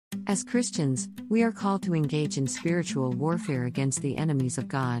As Christians, we are called to engage in spiritual warfare against the enemies of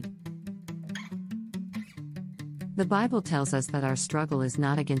God. The Bible tells us that our struggle is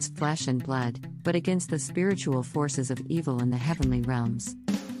not against flesh and blood, but against the spiritual forces of evil in the heavenly realms.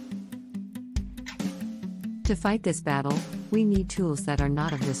 To fight this battle, we need tools that are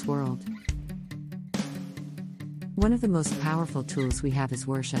not of this world. One of the most powerful tools we have is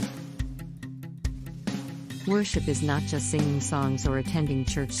worship. Worship is not just singing songs or attending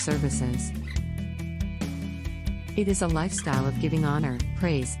church services. It is a lifestyle of giving honor,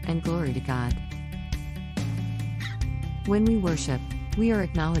 praise, and glory to God. When we worship, we are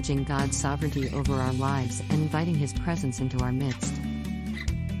acknowledging God's sovereignty over our lives and inviting His presence into our midst.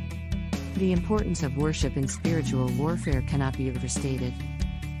 The importance of worship in spiritual warfare cannot be overstated.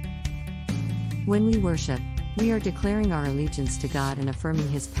 When we worship, we are declaring our allegiance to God and affirming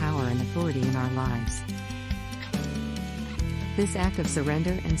His power and authority in our lives. This act of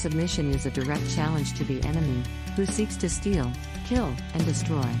surrender and submission is a direct challenge to the enemy, who seeks to steal, kill, and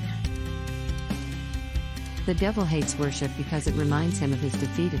destroy. The devil hates worship because it reminds him of his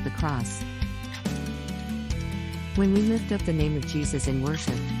defeat at the cross. When we lift up the name of Jesus in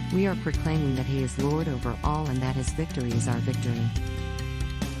worship, we are proclaiming that He is Lord over all and that His victory is our victory.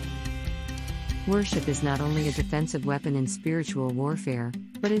 Worship is not only a defensive weapon in spiritual warfare,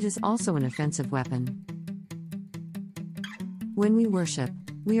 but it is also an offensive weapon. When we worship,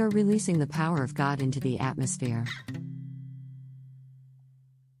 we are releasing the power of God into the atmosphere.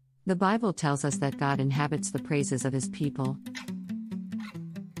 The Bible tells us that God inhabits the praises of His people.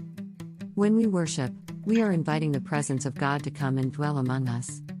 When we worship, we are inviting the presence of God to come and dwell among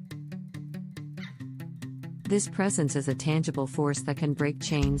us. This presence is a tangible force that can break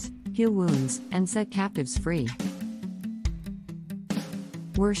chains, heal wounds, and set captives free.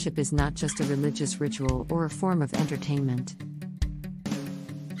 Worship is not just a religious ritual or a form of entertainment.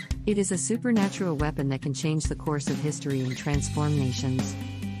 It is a supernatural weapon that can change the course of history and transform nations.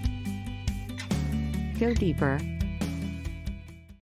 Go deeper,